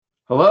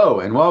Hello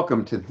and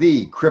welcome to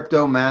the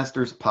Crypto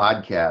Masters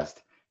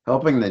podcast,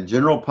 helping the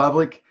general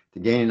public to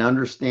gain an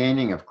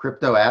understanding of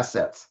crypto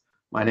assets.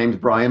 My name is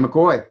Brian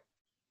McCoy.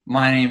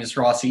 My name is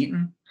Ross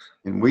Eaton.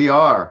 And we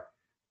are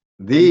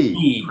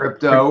the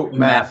Crypto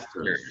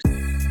Masters.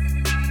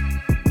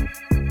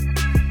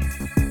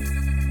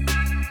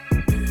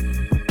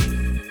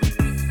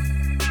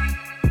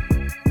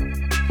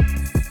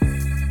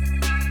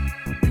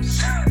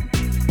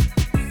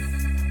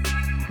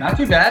 Not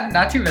too bad,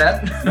 not too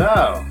bad.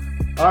 No.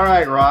 All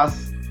right,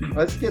 Ross,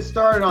 let's get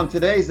started on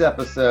today's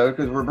episode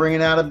because we're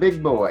bringing out a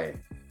big boy.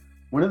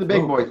 One of the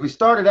big boys. We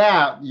started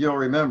out, you'll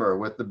remember,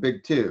 with the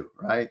big two,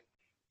 right?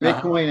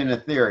 Bitcoin and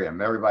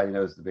Ethereum. Everybody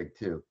knows the big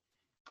two.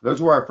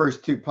 Those were our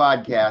first two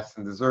podcasts,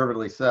 and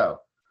deservedly so.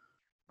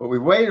 But we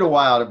waited a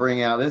while to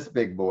bring out this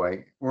big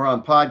boy. We're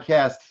on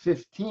podcast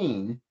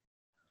 15,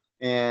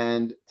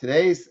 and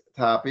today's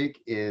topic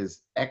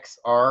is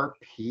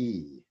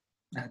XRP.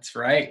 That's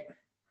right.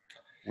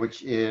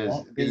 Which is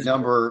the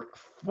number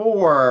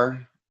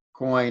 4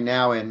 coin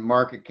now in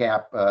market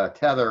cap.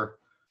 Tether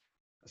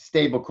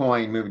stable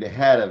coin moved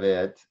ahead of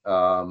it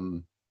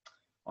on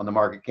the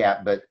market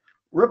cap, but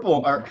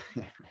Ripple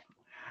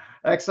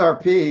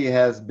XRP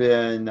has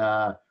been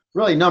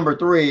really number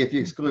 3 if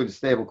you exclude the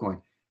stable coin,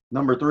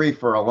 number 3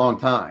 for a long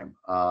time.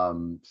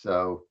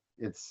 So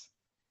it's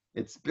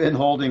been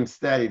holding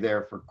steady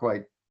there for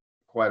quite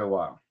a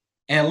while.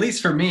 And at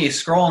least for me,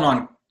 scrolling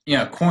on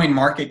coin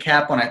market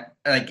cap, when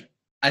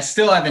I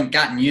still haven't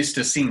gotten used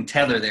to seeing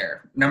Tether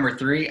there, number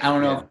 3. I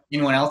don't know if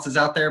anyone else is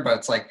out there, but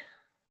it's like,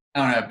 I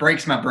don't know, it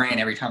breaks my brain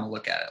every time I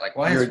look at it. Like,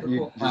 why is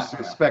you just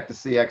expect to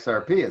see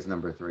XRP as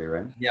number 3,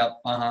 right? Yep.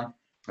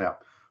 Yeah.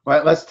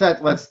 Well, let's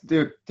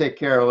take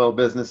care of a little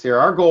business here.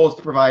 Our goal is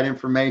to provide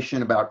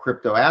information about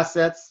crypto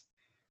assets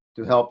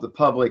to help the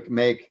public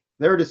make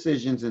their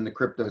decisions in the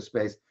crypto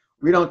space.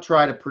 We don't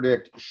try to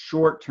predict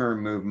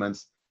short-term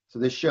movements, so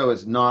this show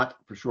is not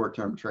for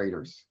short-term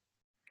traders.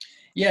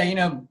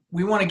 Yeah,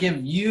 we want to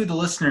give you, the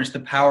listeners, the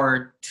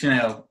power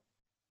to,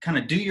 kind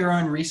of do your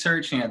own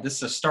research. This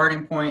is a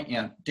starting point.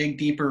 Dig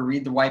deeper,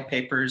 read the white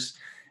papers.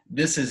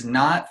 This is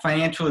not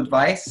financial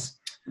advice.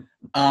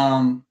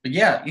 But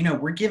yeah,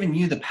 we're giving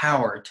you the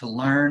power to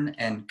learn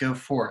and go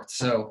forth.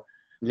 So,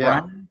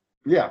 yeah. Brian?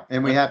 Yeah,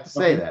 and we have to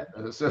say that.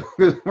 So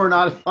we're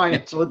not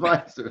financial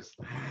advisors.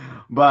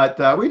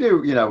 But we do,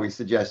 we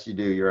suggest you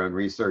do your own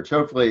research.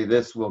 Hopefully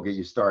this will get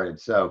you started.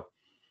 So,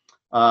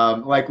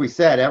 like we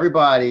said,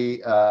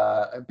 everybody,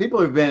 people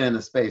who've been in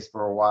the space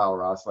for a while,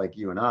 Ross, like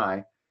you and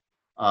I,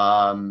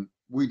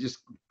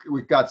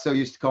 we've got so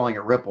used to calling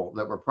it Ripple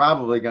that we're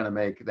probably going to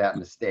make that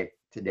mistake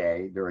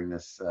today during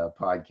this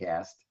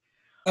podcast.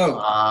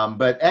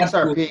 But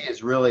XRP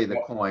is really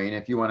the coin.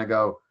 If you want to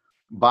go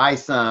buy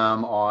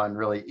some on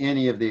really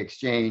any of the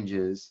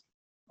exchanges,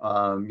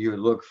 you would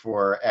look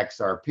for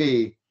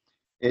XRP.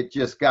 It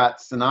just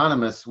got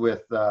synonymous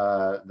with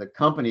the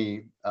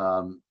company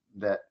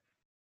that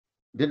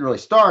didn't really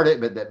start it,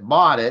 but that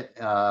bought it,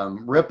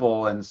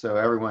 Ripple, and so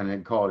everyone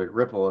had called it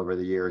Ripple over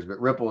the years. But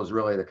Ripple is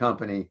really the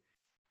company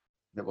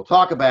that we'll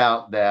talk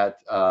about that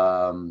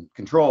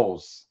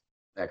controls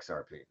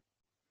XRP.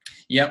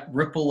 Yep,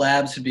 Ripple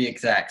Labs to be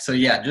exact. So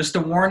yeah, just a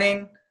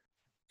warning,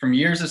 from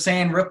years of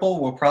saying Ripple,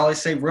 we'll probably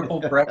say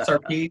Ripple for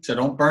XRP, so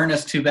don't burn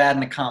us too bad in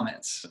the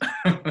comments.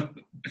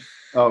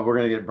 Oh, we're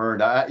gonna get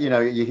burned.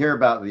 You hear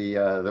about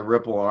the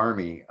Ripple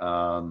army.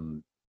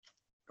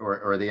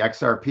 Or the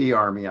XRP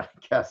army, I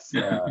guess.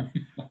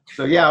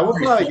 So yeah, we'll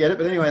probably get it,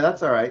 but anyway,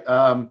 that's all right.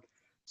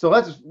 So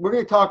we're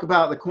going to talk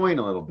about the coin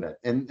a little bit,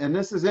 and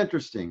this is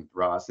interesting,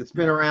 Ross. It's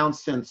been around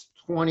since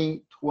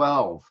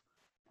 2012,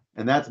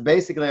 and that's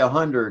basically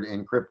 100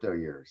 in crypto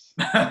years.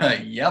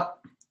 Yep,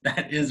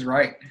 that is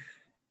right.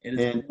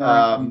 It is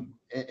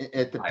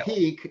at the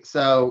peak.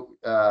 So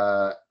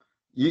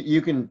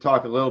you can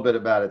talk a little bit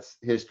about its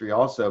history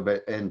also,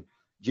 but in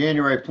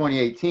January of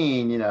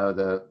 2018,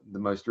 the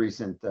most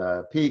recent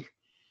peak,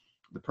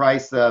 the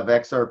price of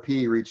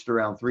XRP reached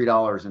around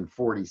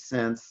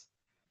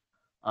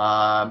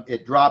 $3.40.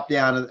 It dropped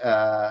down,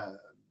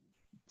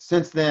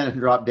 since then it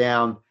dropped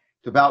down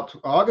to about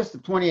August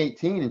of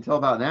 2018 until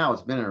about now.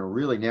 It's been in a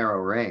really narrow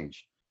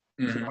range,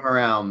 somewhere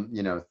around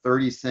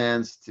 30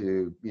 cents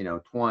to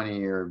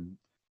 20 or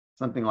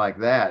something like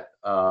that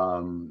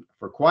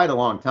for quite a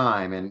long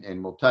time,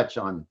 and we'll touch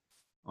on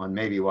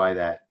maybe why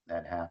that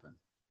happened.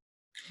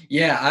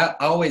 Yeah,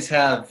 I always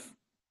have,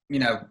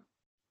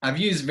 I've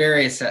used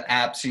various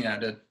apps,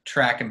 to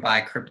track and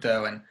buy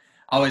crypto, and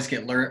I always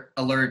get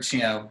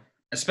alerts,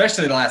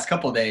 especially the last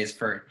couple of days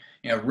for,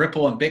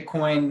 Ripple and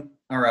Bitcoin,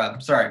 or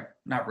sorry,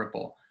 not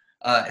Ripple,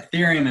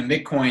 Ethereum and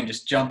Bitcoin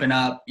just jumping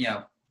up,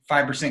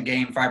 5%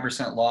 gain,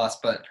 5% loss.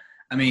 But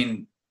I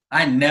mean,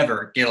 I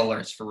never get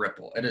alerts for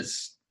Ripple.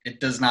 It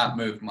does not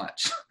move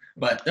much,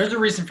 but there's a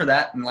reason for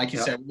that. And like you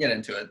said, we'll get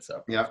into it.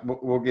 So yeah,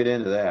 we'll get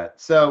into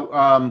that.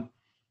 So,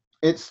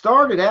 it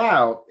started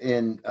out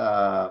in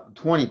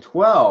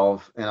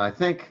 2012, and I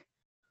think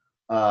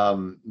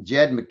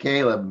Jed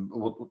McCaleb,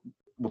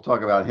 we'll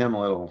talk about him a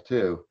little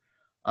too.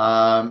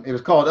 It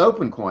was called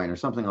OpenCoin or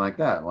something like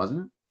that,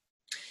 wasn't it?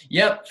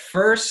 Yep.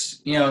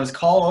 First, it was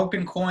called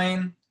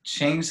OpenCoin,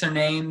 changed their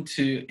name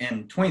to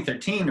in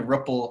 2013 to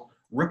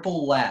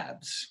Ripple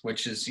Labs,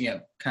 which is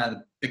kind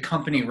of the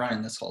company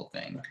running this whole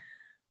thing.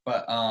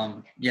 But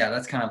yeah,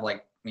 that's kind of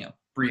like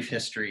brief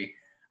history.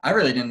 I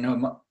really didn't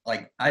know,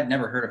 like I'd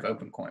never heard of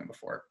OpenCoin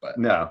before, but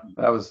No,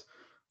 that was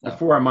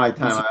before my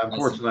time.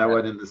 Unfortunately, I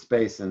wasn't in the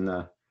space in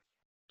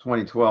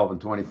 2012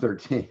 and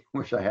 2013.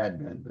 Wish I had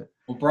been, but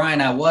well, Brian,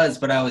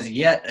 but I was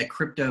yet a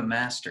crypto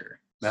master.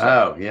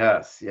 oh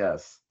yes,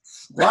 yes.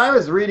 Well, I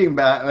was reading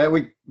back.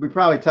 We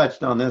probably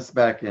touched on this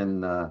back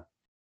in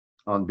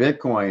on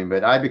Bitcoin,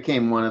 but I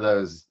became one of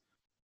those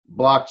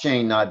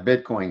blockchain, not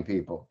Bitcoin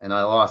people, and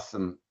I lost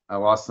some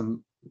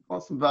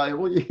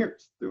valuable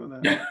years doing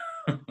that.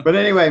 But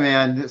anyway,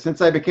 man,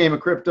 since I became a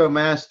crypto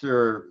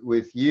master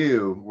with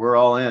you, we're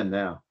all in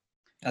now.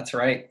 That's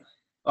right.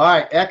 All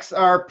right,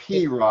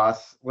 XRP,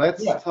 Ross.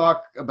 Let's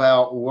talk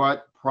about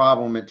what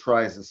problem it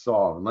tries to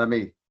solve.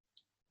 And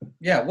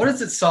what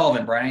is it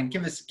solving, Brian?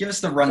 Give us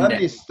the rundown.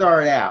 Let me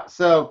start out.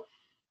 So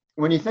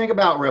when you think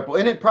about Ripple,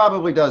 and it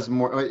probably does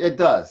more, it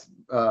does.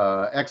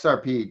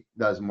 XRP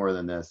does more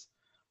than this.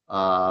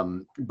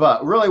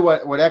 But really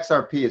what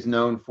XRP is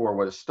known for,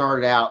 what it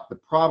started out, the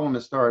problem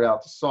it started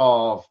out to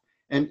solve,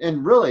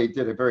 and really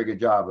did a very good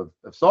job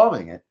of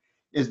solving it,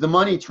 is the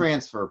money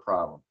transfer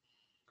problem.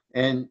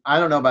 And I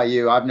don't know about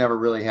you, I've never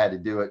really had to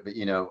do it, but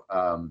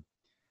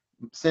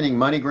sending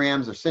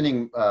MoneyGrams or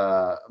sending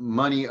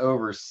money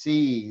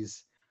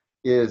overseas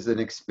is an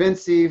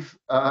expensive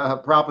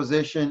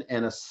proposition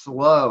and a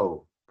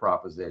slow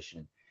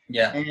proposition.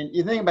 Yeah. And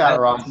you think about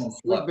it,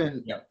 Ross, we've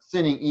been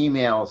sending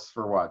emails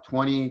for what,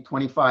 20,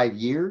 25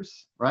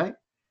 years, right?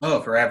 Oh,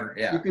 forever.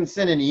 Yeah. You can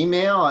send an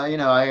email. I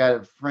got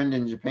a friend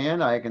in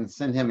Japan. I can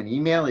send him an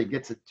email. He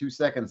gets it 2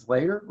 seconds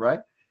later,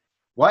 right?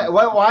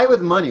 Why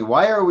with money?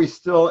 Why are we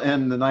still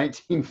in the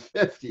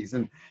 1950s?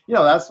 And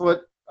that's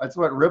what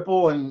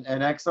Ripple and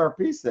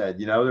XRP said.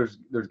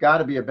 There's got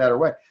to be a better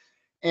way.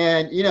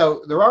 And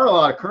there are a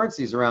lot of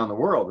currencies around the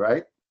world,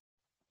 right?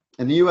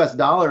 And the U.S.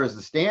 dollar is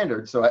the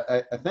standard. So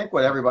I think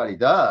what everybody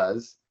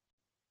does,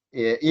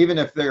 even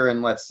if they're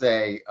in, let's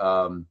say,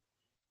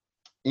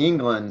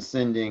 England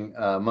sending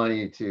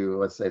money to,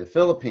 let's say, the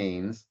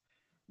Philippines,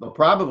 they'll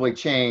probably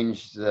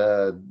change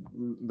the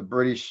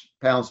British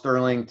pound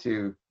sterling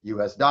to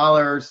U.S.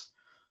 dollars,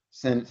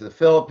 send it to the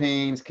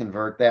Philippines,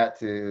 convert that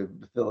to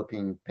the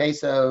Philippine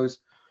pesos,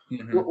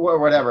 or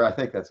whatever. I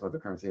think that's what the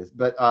currency is.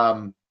 But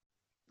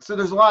so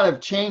there's a lot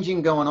of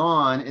changing going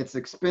on. It's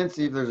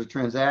expensive. There's a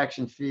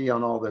transaction fee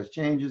on all those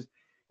changes.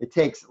 It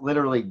takes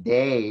literally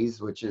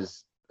days, which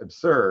is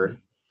absurd.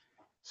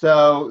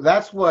 So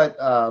that's what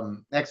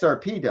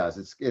XRP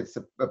does. It's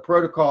a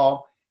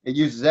protocol. It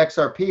uses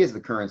XRP as the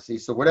currency.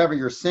 So whatever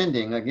you're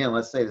sending, again,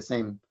 let's say the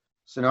same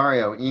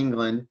scenario,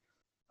 England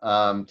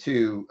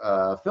to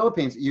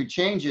Philippines, you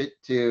change it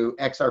to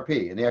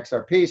XRP, and the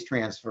XRP is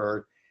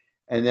transferred,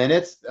 and then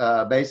it's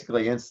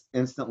basically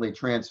instantly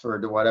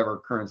transferred to whatever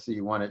currency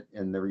you want it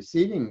in the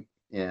receiving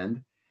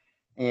end,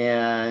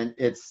 and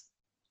it's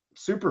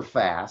super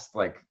fast,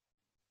 like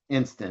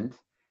instant,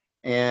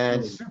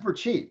 and super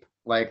cheap,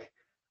 like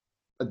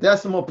a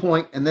decimal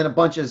point and then a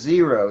bunch of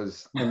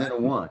zeros and then a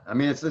one. I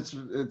mean,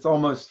 it's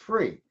almost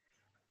free.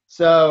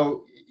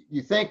 So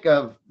you think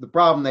of the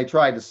problem they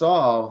tried to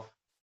solve.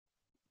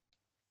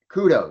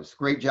 Kudos,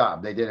 great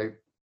job. They did an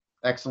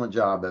excellent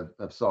job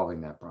of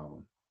solving that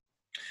problem.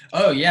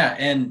 Oh yeah,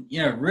 and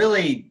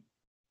really,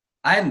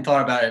 I hadn't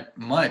thought about it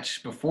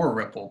much before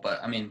Ripple,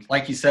 but I mean,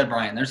 like you said,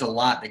 Brian, there's a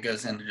lot that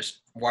goes into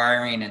just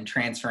wiring and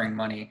transferring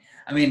money.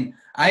 I mean,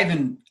 I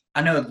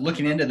know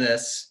looking into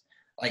this,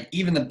 like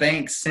even the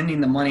banks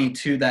sending the money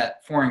to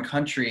that foreign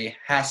country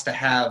has to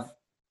have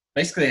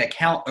basically an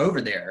account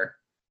over there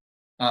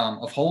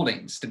of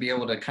holdings to be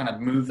able to kind of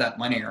move that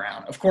money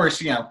around. Of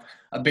course,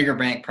 a bigger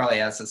bank probably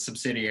has a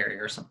subsidiary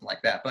or something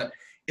like that, but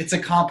it's a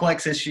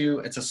complex issue.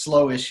 It's a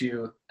slow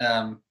issue.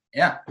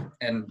 Yeah,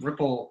 and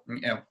Ripple,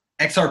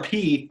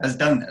 XRP has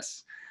done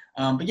this.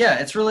 But yeah,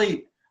 it's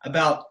really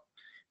about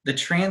the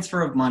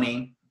transfer of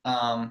money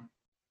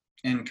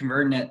and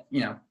converting it,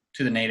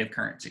 to the native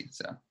currency.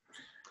 So.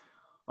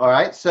 All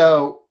right,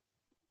 so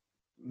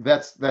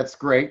that's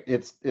great.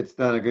 It's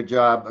done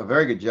a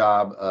very good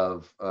job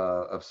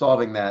of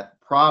solving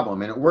that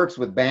problem, and it works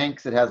with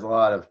banks. It has a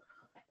lot of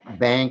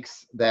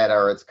banks that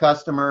are its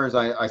customers.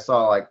 I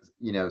saw like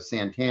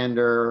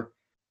Santander,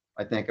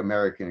 I think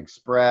American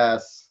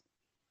Express.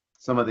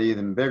 Some of the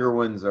even bigger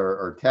ones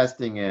are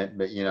testing it,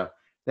 but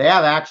they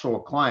have actual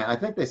client. I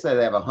think they say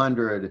they have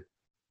 100,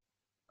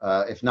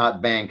 if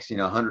not banks,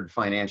 100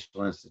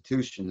 financial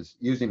institutions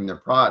using their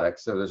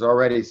products. So there's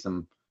already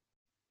some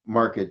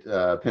market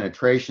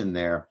penetration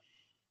there.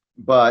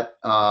 But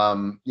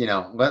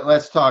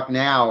let's talk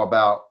now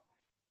about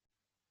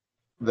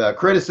the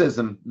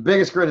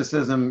biggest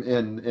criticism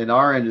in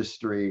our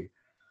industry,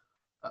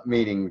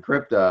 meaning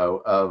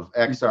crypto, of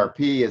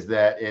XRP is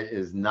that it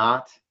is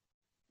not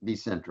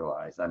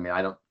decentralized. I mean,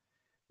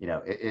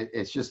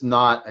 it's just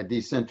not a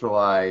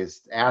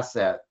decentralized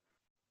asset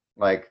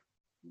like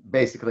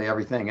basically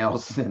everything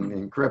else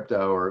in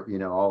crypto, or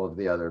all of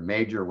the other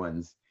major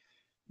ones.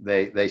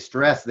 They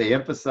stress, they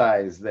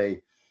emphasize,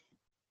 they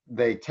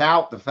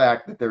tout the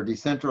fact that they're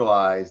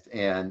decentralized,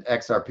 and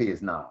XRP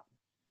is not.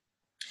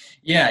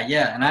 Yeah,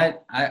 yeah, and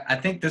I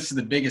think this is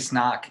the biggest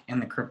knock in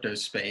the crypto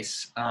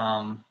space.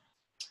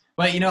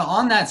 But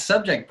on that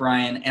subject,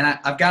 Brian, and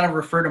I've got to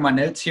refer to my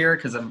notes here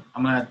because I'm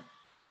gonna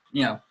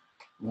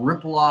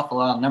ripple off a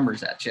lot of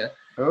numbers at you.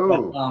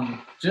 Oh. But,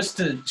 just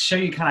to show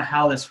you kind of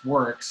how this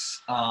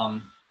works,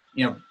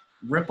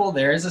 Ripple,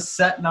 there is a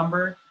set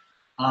number,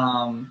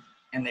 and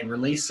they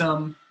release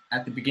them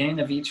at the beginning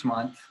of each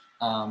month.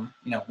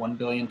 1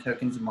 billion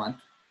tokens a month.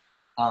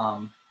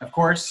 Of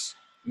course,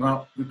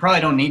 well, we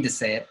probably don't need to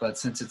say it, but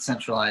since it's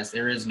centralized,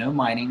 there is no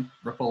mining.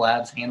 Ripple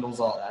Labs handles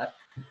all that.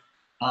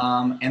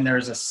 And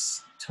there's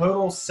a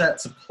total set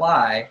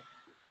supply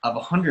of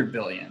 100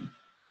 billion.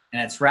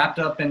 And it's wrapped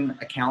up in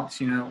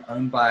accounts,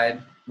 owned by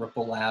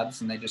Ripple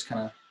Labs, and they just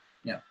kind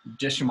of,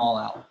 dish them all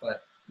out.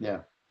 But yeah,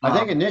 I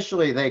think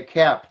initially they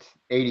kept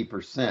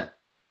 80%,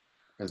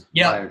 is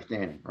my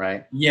understanding,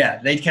 right?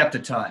 Yeah, they kept a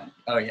ton.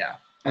 Oh yeah.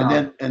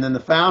 And then the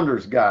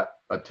founders got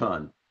a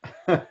ton.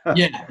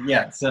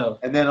 yeah. So.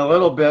 And then a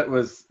little bit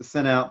was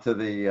sent out to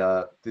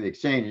the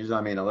exchanges.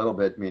 I mean, a little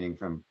bit meaning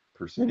from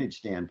percentage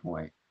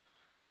standpoint.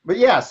 But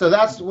yeah, so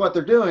that's what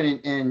they're doing,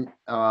 and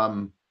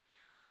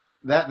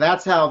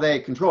that's how they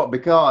control it,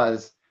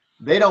 because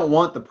they don't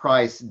want the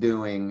price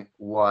doing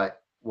what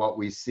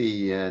we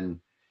see in,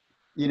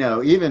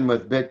 even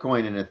with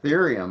Bitcoin and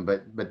Ethereum,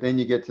 but then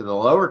you get to the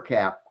lower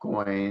cap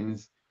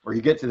coins, or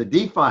you get to the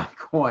DeFi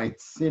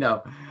coins,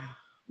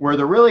 where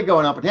they're really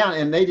going up and down,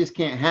 and they just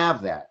can't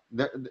have that.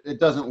 It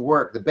doesn't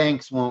work. The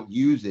banks won't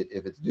use it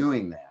if it's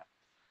doing that.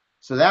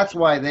 So that's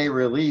why they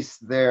release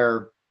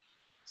their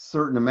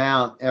certain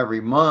amount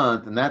every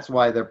month, and that's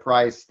why their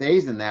price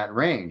stays in that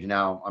range.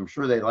 Now, I'm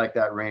sure they'd like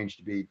that range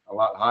to be a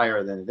lot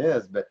higher than it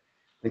is, but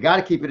they got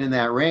to keep it in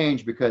that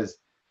range, because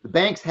the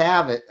banks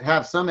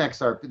have some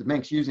XRP. The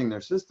banks using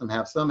their system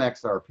have some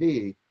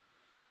XRP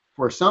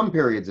for some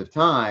periods of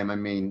time. I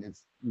mean,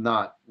 it's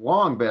not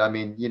long, but I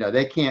mean,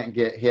 they can't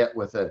get hit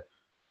with a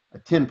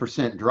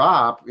 10%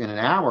 drop in an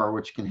hour,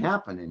 which can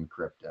happen in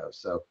crypto.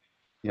 So,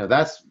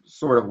 that's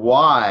sort of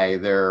why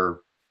they're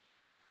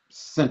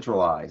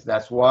centralized.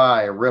 That's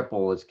why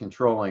Ripple is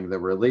controlling the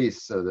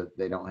release, so that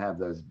they don't have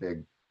those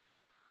big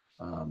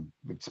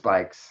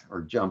spikes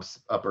or jumps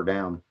up or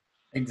down.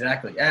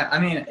 Exactly. Yeah. I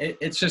mean,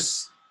 it's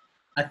just,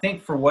 I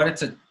think for what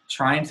it's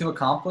trying to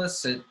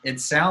accomplish, it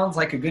sounds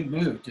like a good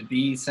move to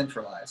be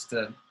centralized,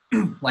 to,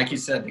 like you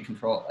said, to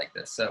control it like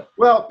this. So,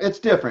 well, it's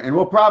different, and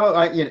we'll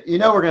probably, we're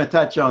going to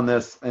touch on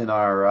this in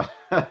our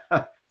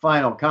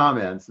final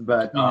comments,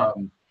 but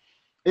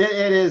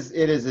it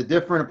is a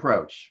different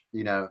approach.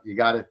 You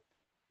got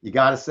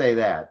to say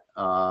that.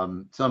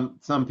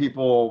 Some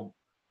people,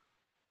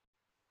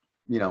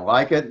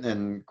 like it,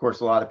 and of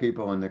course, a lot of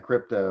people in the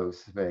crypto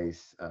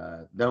space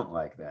don't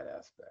like that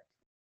aspect.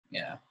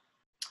 Yeah.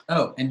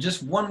 Oh, and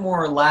just one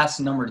more last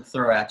number to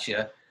throw at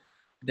you.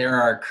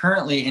 There are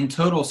currently in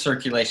total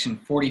circulation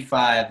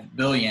 45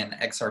 billion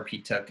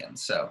XRP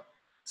tokens. So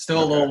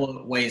still a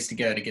little ways to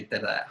go to get to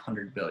that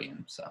 100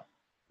 billion. So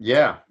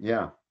yeah,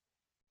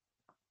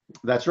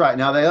 that's right.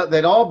 Now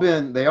they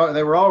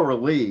were all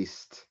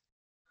released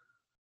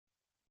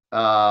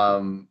at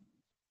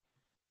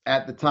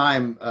the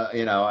time,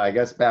 I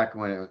guess back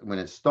when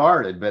it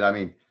started, but I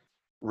mean,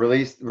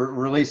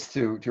 released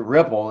to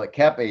Ripple, it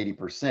kept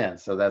 80%,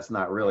 so that's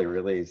not really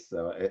released.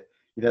 So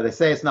they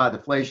say it's not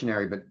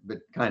deflationary, but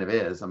kind of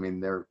is. I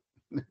mean, they're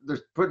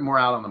putting more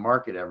out on the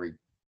market every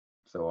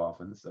so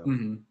often. So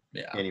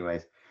yeah.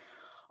 Anyways,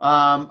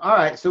 all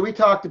right. So we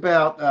talked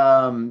about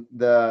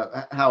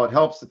how it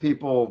helps the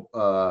people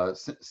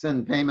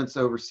send payments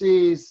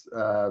overseas.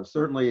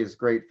 Certainly is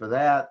great for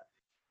that.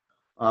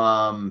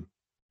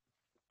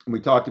 We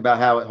talked about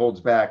how it holds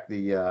back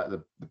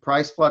the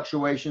price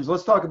fluctuations.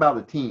 Let's talk about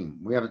the team.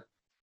 We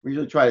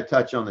usually try to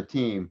touch on the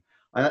team.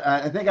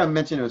 I think I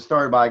mentioned it was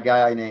started by a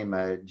guy named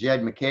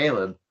Jed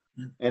McCaleb,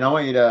 and I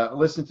want you to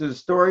listen to the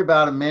story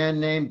about a man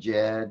named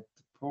Jed.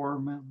 Poor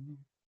man.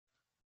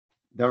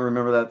 Don't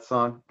remember that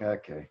song?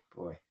 Okay,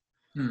 boy.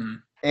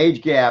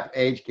 Age Gap.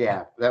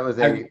 That was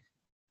Jed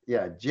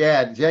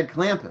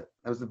Clampett.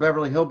 That was the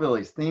Beverly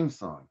Hillbillies theme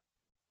song.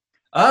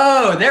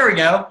 Oh, there we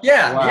go.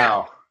 Yeah.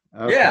 Wow.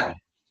 Yeah. Okay.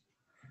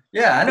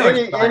 Yeah, I know.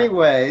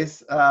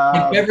 Anyways,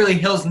 like Beverly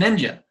Hills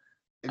Ninja.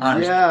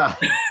 Honestly. Yeah,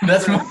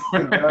 that's more.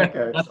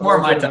 Okay. That's more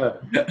my time.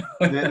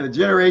 The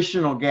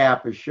generational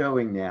gap is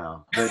showing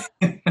now. But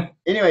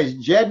anyways,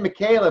 Jed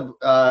McCaleb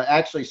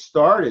actually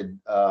started,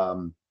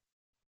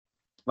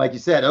 like you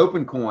said,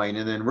 OpenCoin,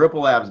 and then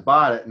Ripple Labs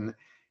bought it, and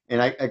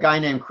a guy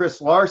named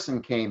Chris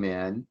Larson came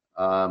in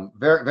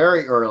very,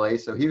 very early,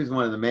 so he was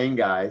one of the main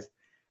guys.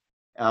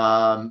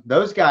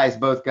 Those guys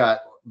both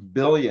got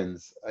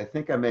billions. I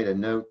think I made a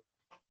note.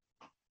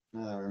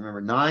 I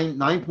remember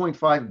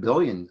 9.5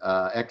 billion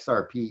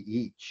XRP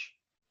each.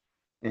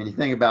 And you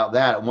think about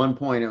that, at one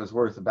point it was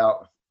worth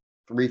about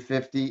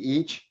 350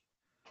 each.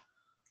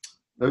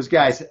 Those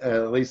guys,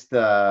 at least,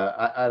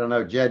 I don't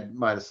know, Jed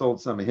might have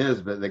sold some of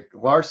his, but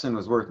Larson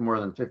was worth more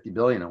than 50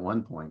 billion at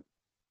one point,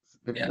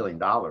 $50 billion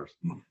dollars.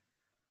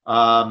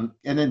 And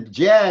then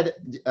Jed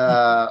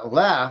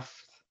left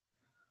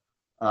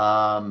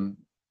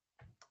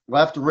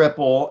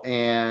Ripple,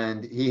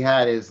 and he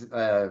had his,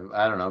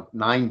 I don't know,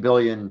 9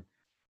 billion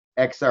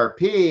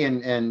XRP,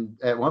 and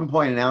at one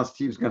point announced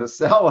he was going to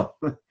sell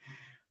them.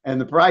 And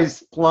the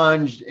price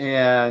plunged,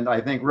 and I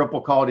think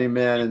Ripple called him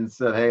in and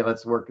said, hey,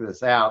 let's work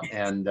this out.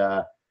 And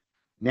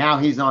now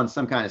he's on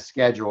some kind of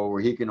schedule where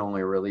he can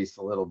only release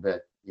a little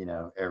bit,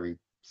 every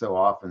so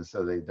often,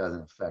 so that it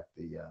doesn't affect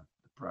the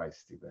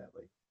price too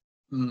badly.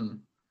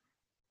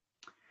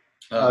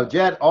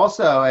 Jed,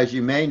 also, as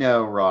you may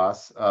know,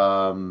 Ross,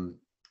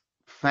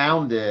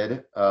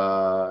 founded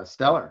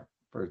Stellar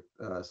for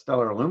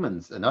Stellar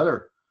Lumens,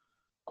 another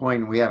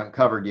coin we haven't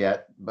covered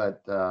yet,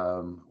 but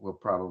we'll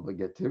probably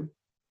get to.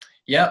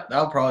 Yep,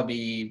 that'll probably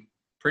be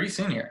pretty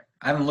soon here.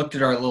 I haven't looked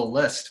at our little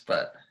list,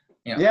 but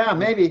yeah,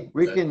 maybe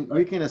we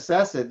can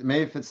assess it.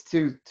 Maybe if it's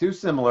too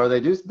similar,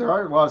 there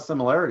are a lot of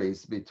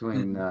similarities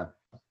between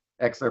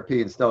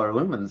XRP and Stellar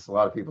Lumens. A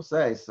lot of people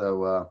say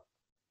so.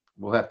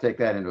 We'll have to take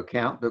that into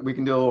account, but we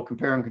can do a little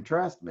compare and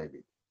contrast,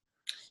 maybe.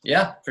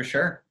 Yeah, for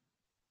sure.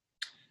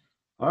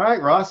 All right,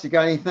 Ross, you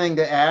got anything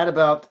to add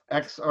about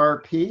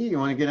XRP? You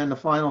want to get into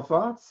final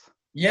thoughts?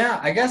 Yeah,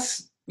 I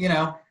guess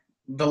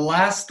the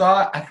last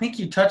thought, I think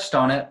you touched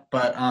on it,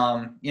 but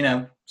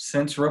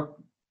since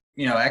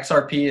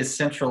XRP is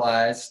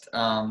centralized,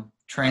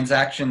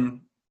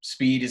 transaction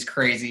speed is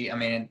crazy. I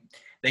mean,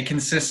 they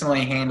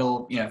consistently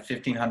handle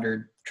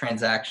 1,500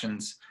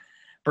 transactions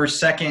per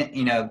second.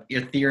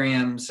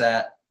 Ethereum's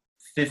at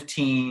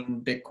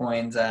 15,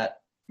 Bitcoin's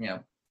at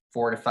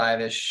 4 to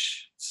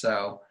 5-ish.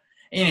 So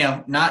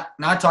not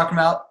talking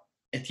about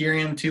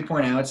Ethereum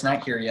 2.0. It's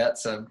not here yet,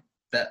 so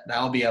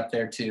that'll be up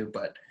there too.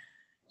 But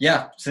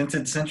yeah, since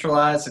it's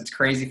centralized, it's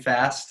crazy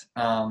fast.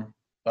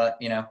 But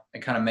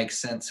it kind of makes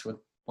sense with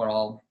what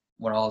all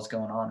is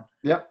going on.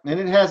 Yep, and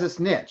it has its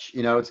niche.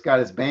 It's got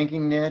its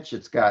banking niche.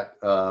 It's got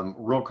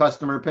real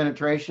customer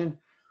penetration.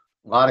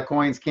 A lot of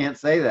coins can't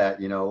say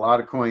that. A lot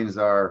of coins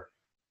are,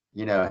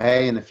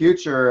 hey, in the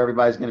future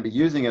everybody's going to be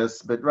using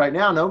us, but right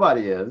now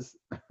nobody is,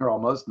 or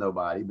almost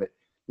nobody. But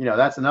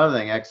that's another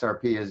thing.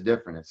 XRP is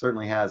different. It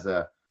certainly has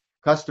a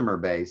customer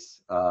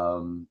base.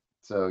 So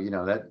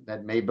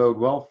that may bode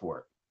well for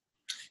it.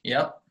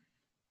 Yep.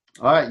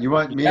 All right, you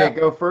want me to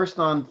go first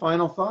on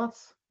final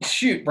thoughts?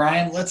 Shoot,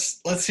 Brian,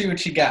 let's see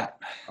what you got.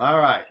 All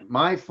right,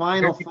 my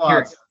final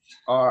thoughts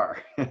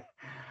are,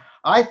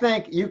 I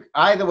think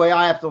either way,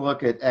 I have to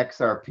look at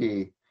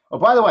XRP. Oh,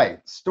 by the way,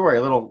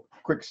 a little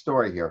quick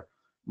story here.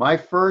 My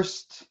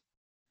first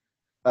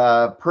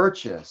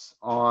purchase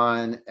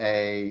on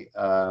a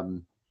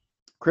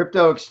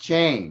crypto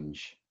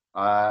exchange,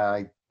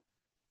 I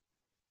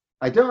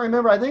don't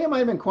remember. I think it might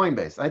have been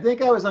Coinbase. I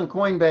think I was on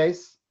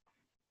Coinbase.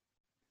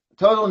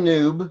 Total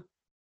noob.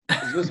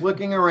 Was just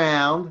looking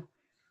around.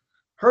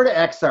 Heard of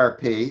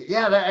XRP.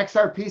 Yeah, that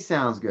XRP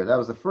sounds good. That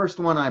was the first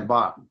one I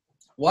bought.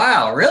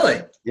 Wow,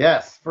 really?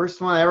 Yes,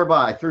 first one I ever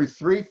bought. I threw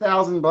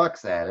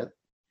 $3,000 at it.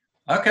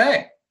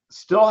 Okay.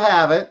 Still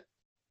have it.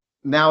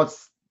 Now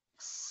it's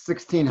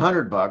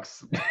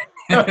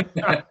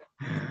 $1,600.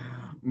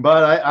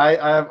 But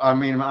I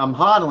mean, I'm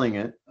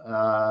hodling it,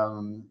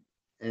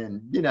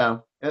 and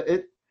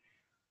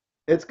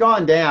it's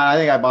gone down. I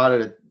think I bought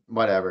it at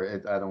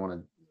whatever. I don't want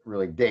to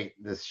really date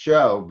this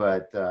show,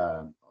 but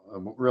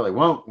really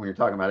won't when you're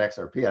talking about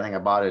XRP. I think I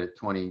bought it at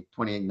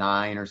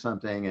 29 or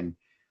something, and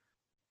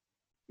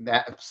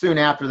that soon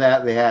after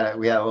that we had a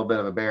little bit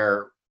of a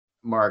bear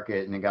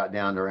market, and it got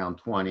down to around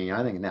 20.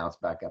 I think now it's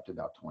back up to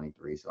about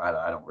 23. So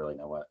I don't really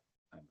know what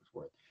it's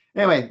worth.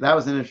 Anyway, that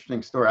was an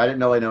interesting story. I didn't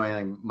know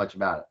anything much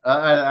about it.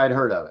 I'd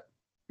heard of it.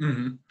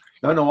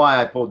 Don't know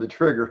why I pulled the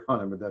trigger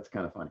on it, but that's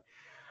kind of funny.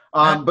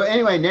 But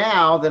anyway,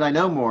 now that I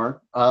know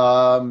more,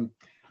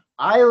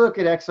 I look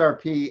at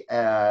XRP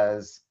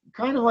as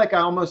kind of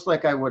almost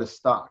like I would a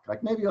stock,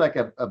 like maybe like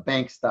a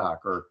bank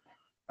stock, or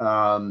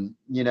owning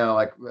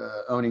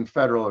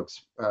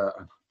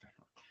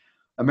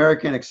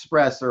American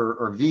Express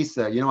or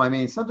Visa. I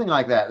mean, something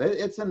like that.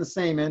 It's in the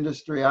same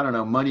industry. I don't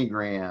know,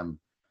 MoneyGram.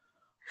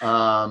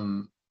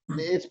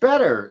 It's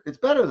better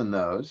than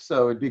those,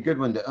 so it'd be a good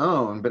one to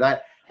own. But I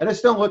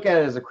just don't look at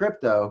it as a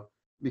crypto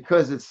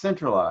because it's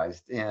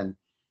centralized, and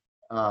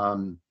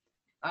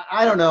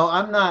I don't know.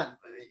 I'm not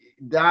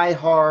die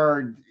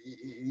hard.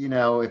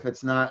 If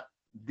it's not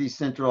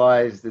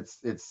decentralized,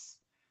 it's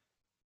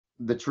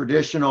the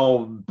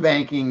traditional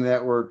banking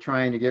that we're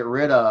trying to get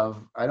rid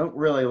of. I don't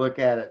really look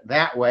at it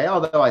that way,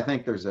 although I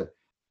think there's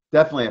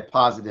definitely a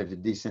positive to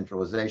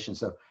decentralization.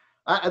 So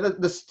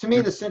to me,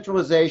 the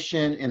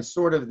centralization and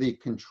sort of the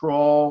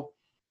control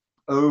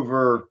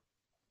over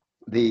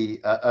the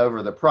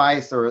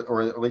price,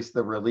 or at least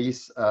the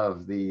release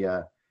of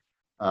the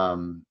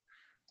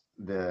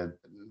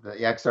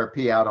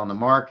XRP out on the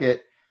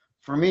market,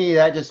 for me,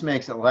 that just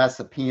makes it less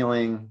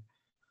appealing.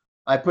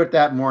 I put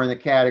that more in the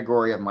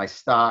category of my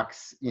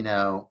stocks.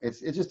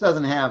 It just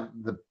doesn't have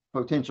the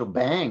potential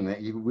bang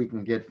that we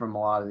can get from a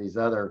lot of these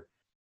other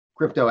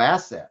crypto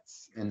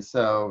assets. And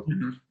so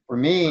for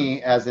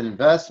me as an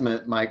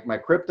investment, my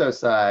crypto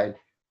side,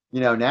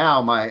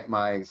 now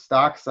my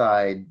stock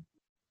side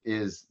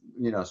is,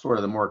 sort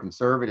of the more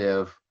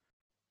conservative.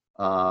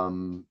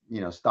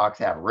 Stocks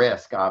have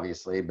risk,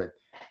 obviously, but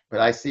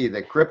I see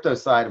the crypto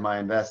side of my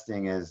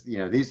investing as,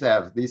 these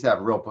have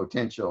real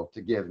potential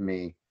to give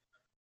me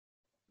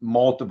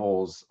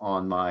multiples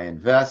on my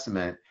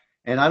investment.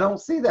 And I don't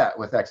see that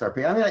with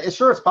XRP. I mean,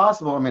 it's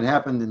possible. I mean, it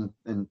happened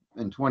in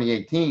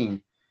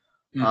 2018.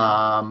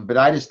 But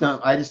I just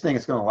think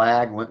it's going to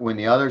lag when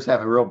the others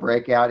have a real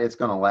breakout. It's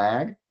going to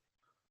lag,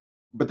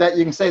 but that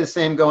you can say the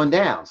same going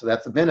down. So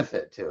that's a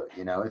benefit to it.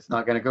 It's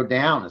not going to go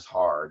down as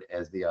hard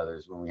as the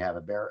others when we have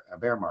a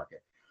bear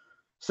market.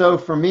 So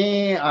for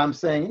me, I'm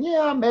saying,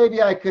 yeah,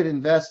 maybe I could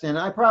invest in.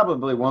 I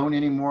probably won't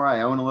anymore.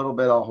 I own a little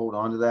bit. I'll hold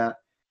on to that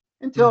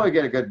until I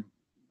get a good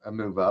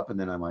move up, and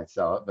then I might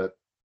sell it. But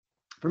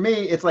for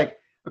me, it's like,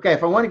 okay,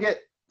 if I want to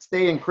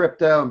stay in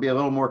crypto and be a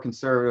little more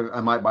conservative,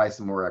 I might buy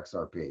some more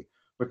XRP.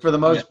 But for the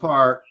most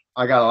part,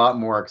 I got a lot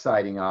more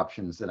exciting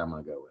options that I'm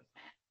going to go with.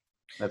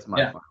 That's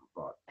my final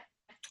thought.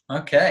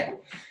 Okay.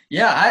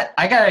 Yeah,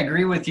 I got to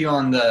agree with you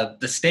on the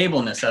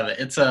stableness of it.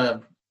 It's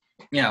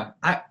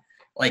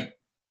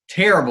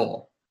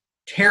terrible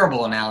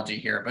analogy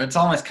here, but it's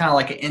almost kind of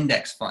like an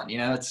index fund.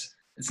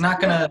 It's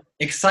not going to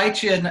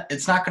excite you, and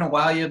it's not going to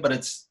wow you, but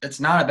it's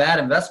not a bad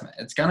investment.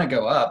 It's going to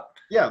go up.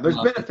 Yeah, there's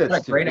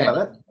benefits to it. Yeah,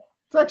 that's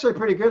actually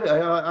pretty good.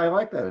 I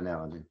like that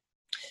analogy.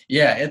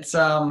 Yeah, it's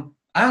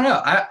I don't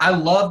know. I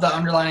love the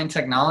underlying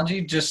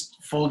technology.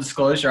 Just full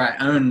disclosure, I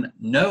own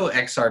no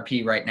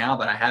XRP right now,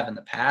 but I have in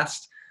the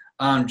past.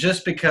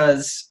 Just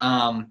because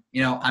I'm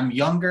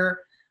younger,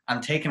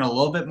 I'm taking a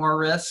little bit more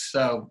risk.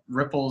 So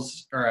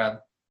Ripple's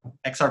or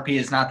XRP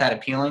is not that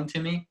appealing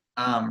to me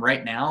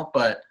right now.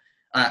 But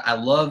I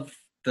love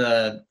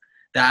the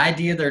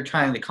idea they're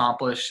trying to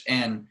accomplish.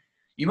 And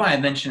you might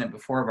have mentioned it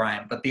before,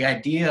 Brian, but the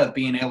idea of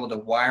being able to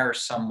wire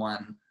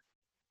someone,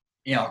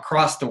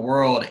 across the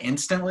world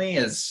instantly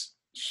is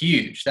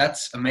huge.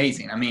 That's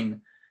amazing. I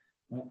mean,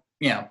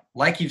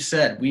 like you've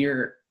said,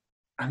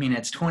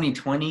 it's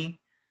 2020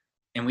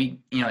 and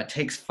it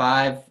takes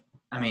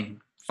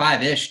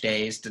 5-ish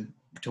days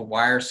to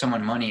wire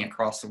someone money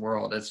across the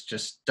world. It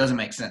just doesn't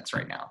make sense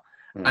right now.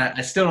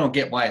 I still don't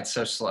get why it's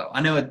so slow.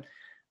 I know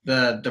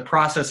the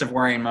process of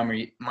wiring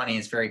money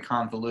is very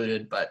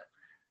convoluted, but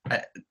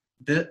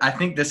I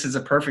think this is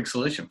a perfect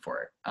solution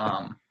for it.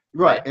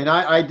 Right. And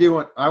I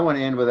want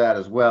to end with that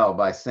as well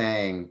by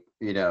saying,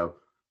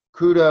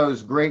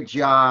 kudos, great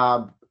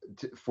job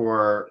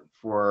for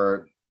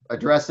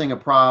addressing a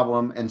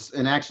problem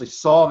and actually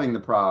solving the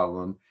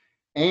problem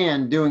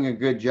and doing a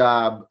good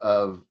job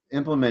of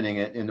implementing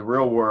it in the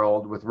real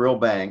world with real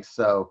banks.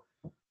 So,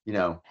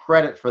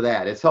 credit for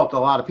that. It's helped a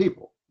lot of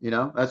people,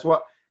 that's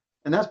part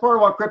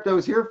of what crypto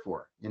is here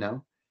for,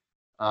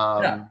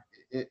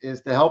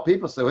 is to help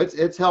people. So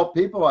it's helped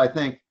people. I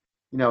think,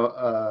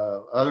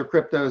 other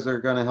cryptos are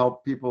going to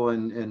help people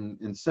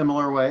in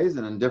similar ways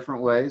and in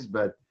different ways,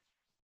 but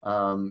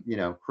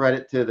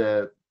credit to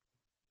the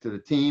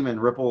team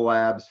and Ripple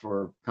Labs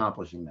for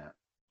accomplishing that.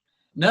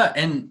 No,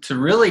 and to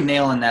really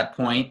nail in that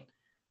point,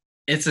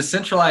 it's a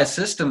centralized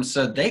system,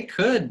 so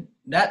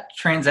that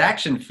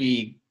transaction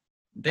fee,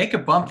 they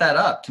could bump that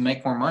up to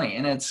make more money,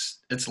 and it's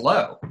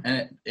low,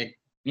 and it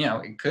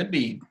could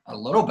be a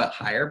little bit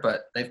higher,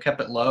 but they've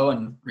kept it low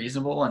and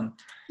reasonable. And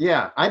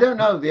yeah, I don't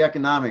know the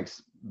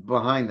economics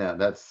behind that.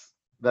 That's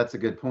a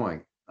good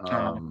point.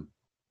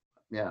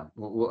 Yeah,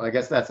 well, I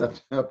guess that's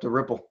up to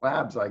Ripple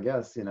Labs, I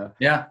guess,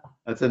 Yeah.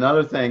 That's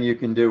another thing you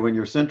can do when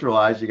you're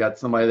centralized. You got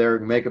somebody there who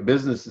can make a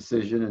business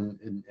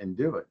decision and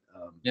do it.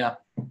 Yeah.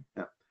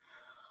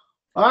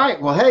 All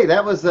right. Well, hey,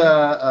 that was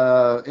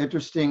a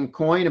interesting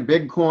coin, a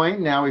big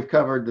coin. Now we've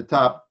covered the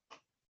top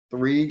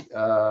 3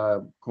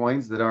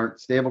 coins that aren't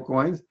stable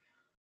coins.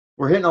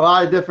 We're hitting a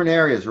lot of different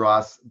areas,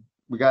 Ross.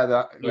 We got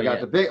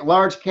the big,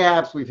 large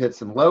caps. We've hit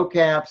some low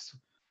caps. A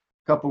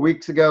couple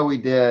weeks ago, we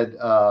did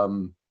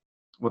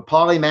with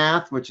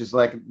Polymath, which is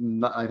like,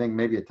 I think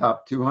maybe a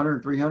top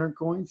 200, 300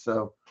 coins.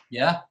 So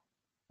yeah,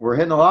 we're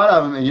hitting a lot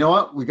of them. And you know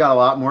what? We got a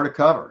lot more to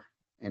cover.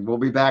 And we'll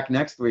be back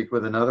next week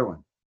with another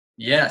one.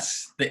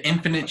 Yes, the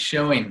infinite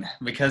showing,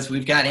 because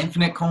we've got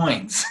infinite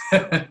coins.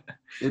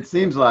 It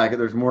seems like it.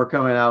 There's more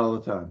coming out all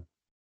the time.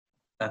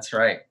 That's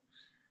right.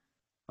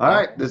 All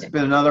right. This has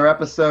been another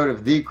episode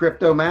of The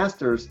Crypto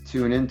Masters.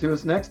 Tune in to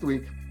us next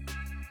week.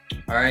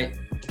 All right.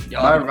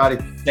 Bye, everybody.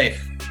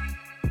 Safe.